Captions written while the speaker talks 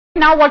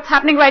Now what's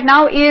happening right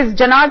now is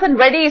Janardhan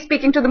Reddy is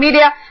speaking to the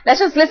media. Let's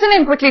just listen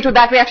in quickly to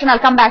that reaction. I'll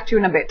come back to you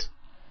in a bit.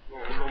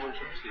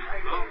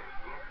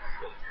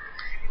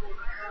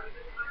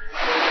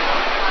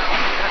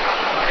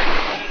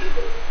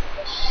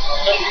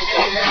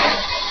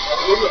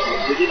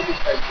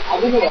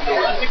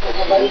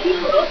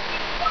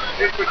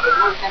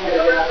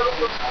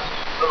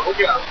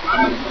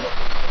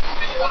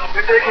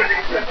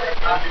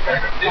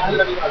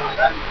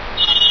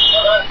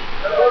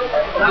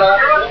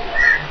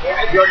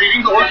 You are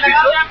reading the whole speech,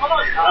 sir?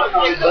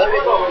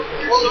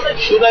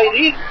 Should I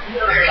read?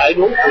 I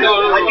don't know. No,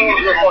 I think it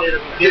is a call.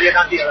 Very good.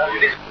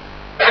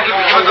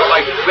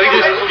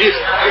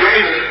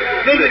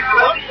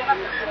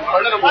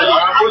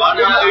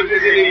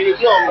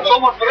 So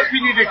much for us, we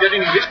need to get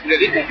in English.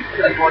 Ready?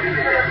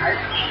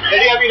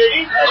 Ready? Are we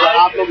ready?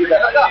 आप लोग इधर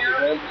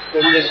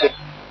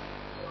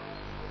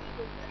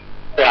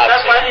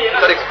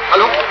correct.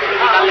 Hello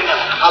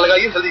हाँ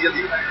लगाइए जल्दी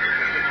जल्दी.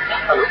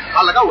 Hello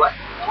हाँ लगा हुआ है.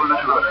 बोलना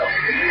शुरू करो.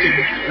 ठीक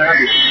है लगा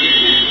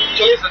दीजिए.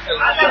 चलिए सर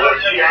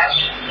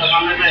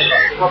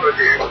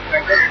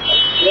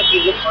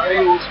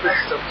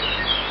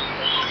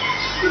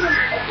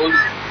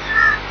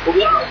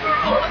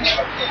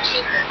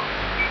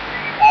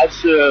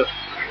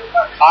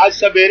आज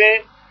सवेरे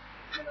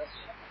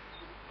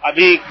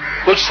अभी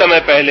कुछ समय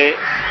पहले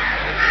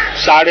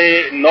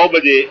 9:30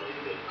 बजे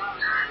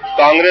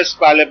कांग्रेस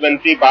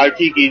पार्लियामेंट्री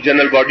पार्टी की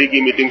जनरल बॉडी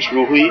की मीटिंग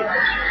शुरू हुई.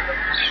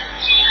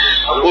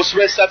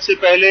 उसमें सबसे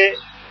पहले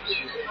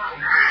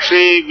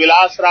श्री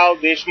विलासराव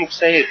देशमुख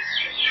सहित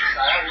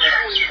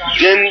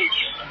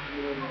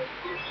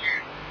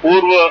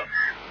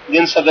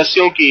जिन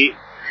सदस्यों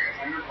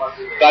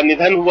का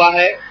निधन हुआ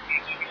है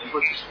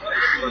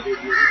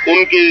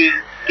उनके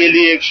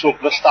लिए एक शोक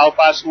प्रस्ताव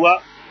पास हुआ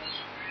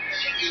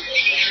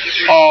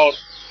और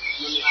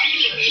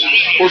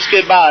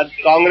उसके बाद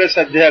कांग्रेस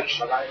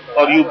अध्यक्ष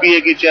और यूपीए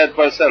की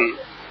चेयरपर्सन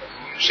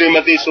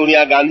श्रीमती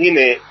सोनिया गांधी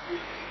ने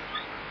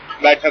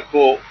बैठक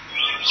को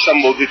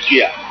संबोधित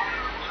किया.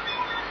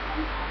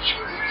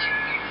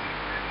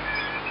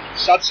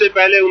 सबसे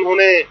पहले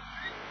उन्होंने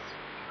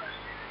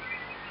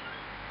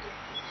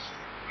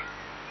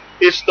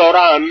इस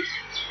दौरान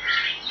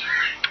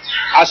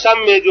असम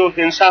में जो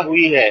हिंसा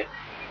हुई है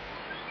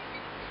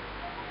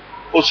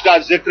उसका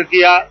जिक्र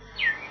किया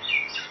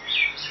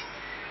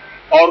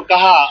और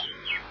कहा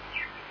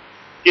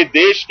कि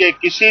देश के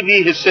किसी भी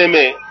हिस्से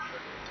में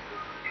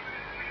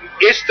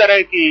इस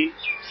तरह की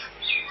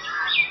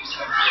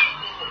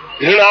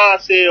घृणा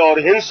से और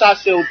हिंसा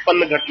से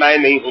उत्पन्न घटनाएं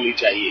नहीं होनी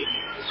चाहिए.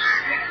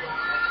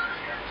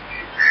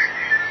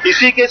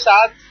 इसी के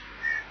साथ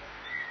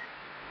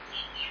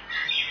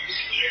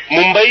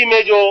मुंबई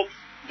में जो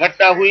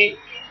घटना हुई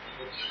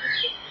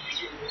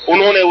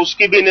उन्होंने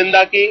उसकी भी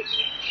निंदा की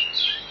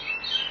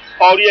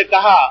और ये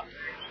कहा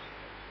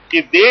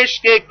कि देश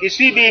के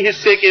किसी भी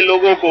हिस्से के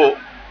लोगों को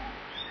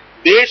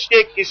देश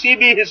के किसी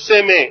भी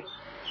हिस्से में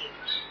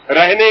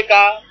रहने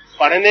का,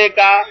 पढ़ने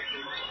का,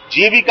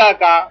 जीविका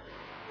का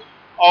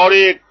और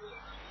एक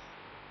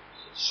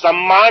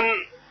सम्मान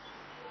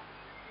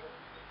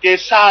के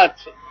साथ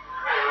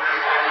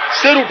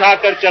सिर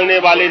उठाकर चलने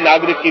वाले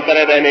नागरिक की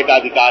तरह रहने का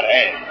अधिकार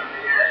है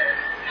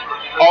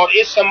और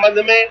इस संबंध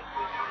में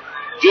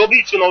जो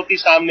भी चुनौती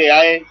सामने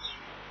आए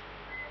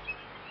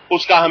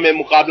उसका हमें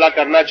मुकाबला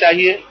करना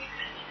चाहिए.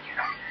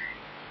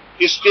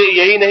 इसके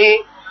यही नहीं,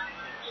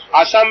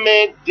 असम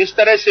में जिस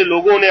तरह से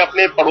लोगों ने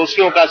अपने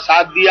पड़ोसियों का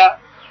साथ दिया,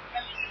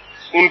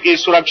 उनकी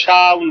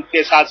सुरक्षा,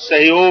 उनके साथ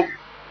सहयोग,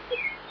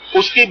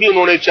 उसकी भी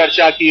उन्होंने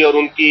चर्चा की और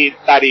उनकी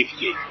तारीफ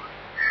की.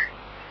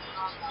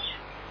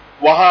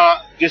 वहां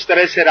जिस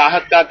तरह से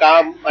राहत का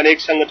काम अनेक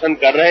संगठन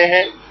कर रहे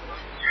हैं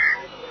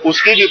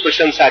उसकी भी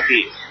प्रशंसा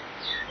की.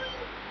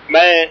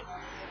 मैं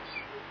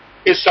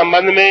इस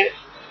संबंध में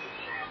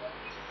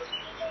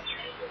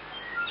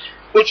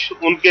कुछ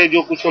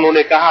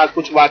उन्होंने कहा,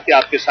 कुछ वाक्य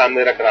आपके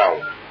सामने रख रहा हूं.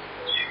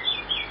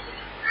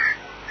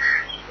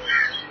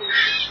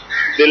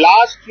 The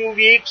last few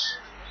weeks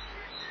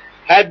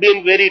have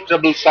been very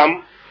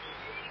troublesome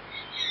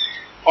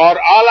for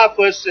all of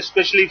us,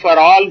 especially for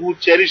all who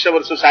cherish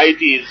our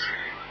society's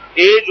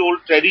age-old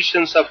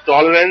traditions of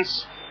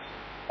tolerance,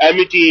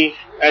 amity,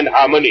 and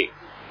harmony.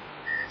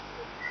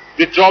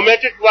 The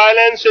traumatic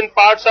violence in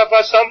parts of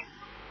Assam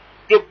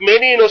took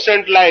many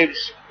innocent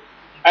lives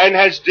and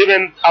has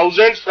driven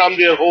thousands from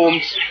their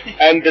homes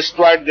and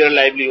destroyed their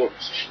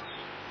livelihoods.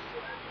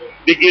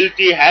 The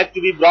guilty had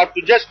to be brought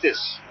to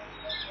justice.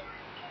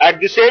 At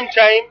the same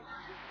time,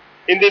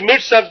 in the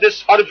midst of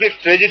this horrific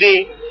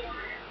tragedy,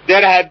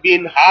 there have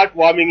been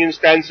heartwarming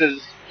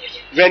instances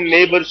when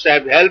neighbors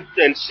have helped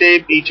and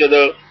saved each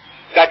other,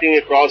 cutting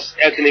across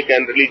ethnic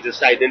and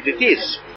religious identities.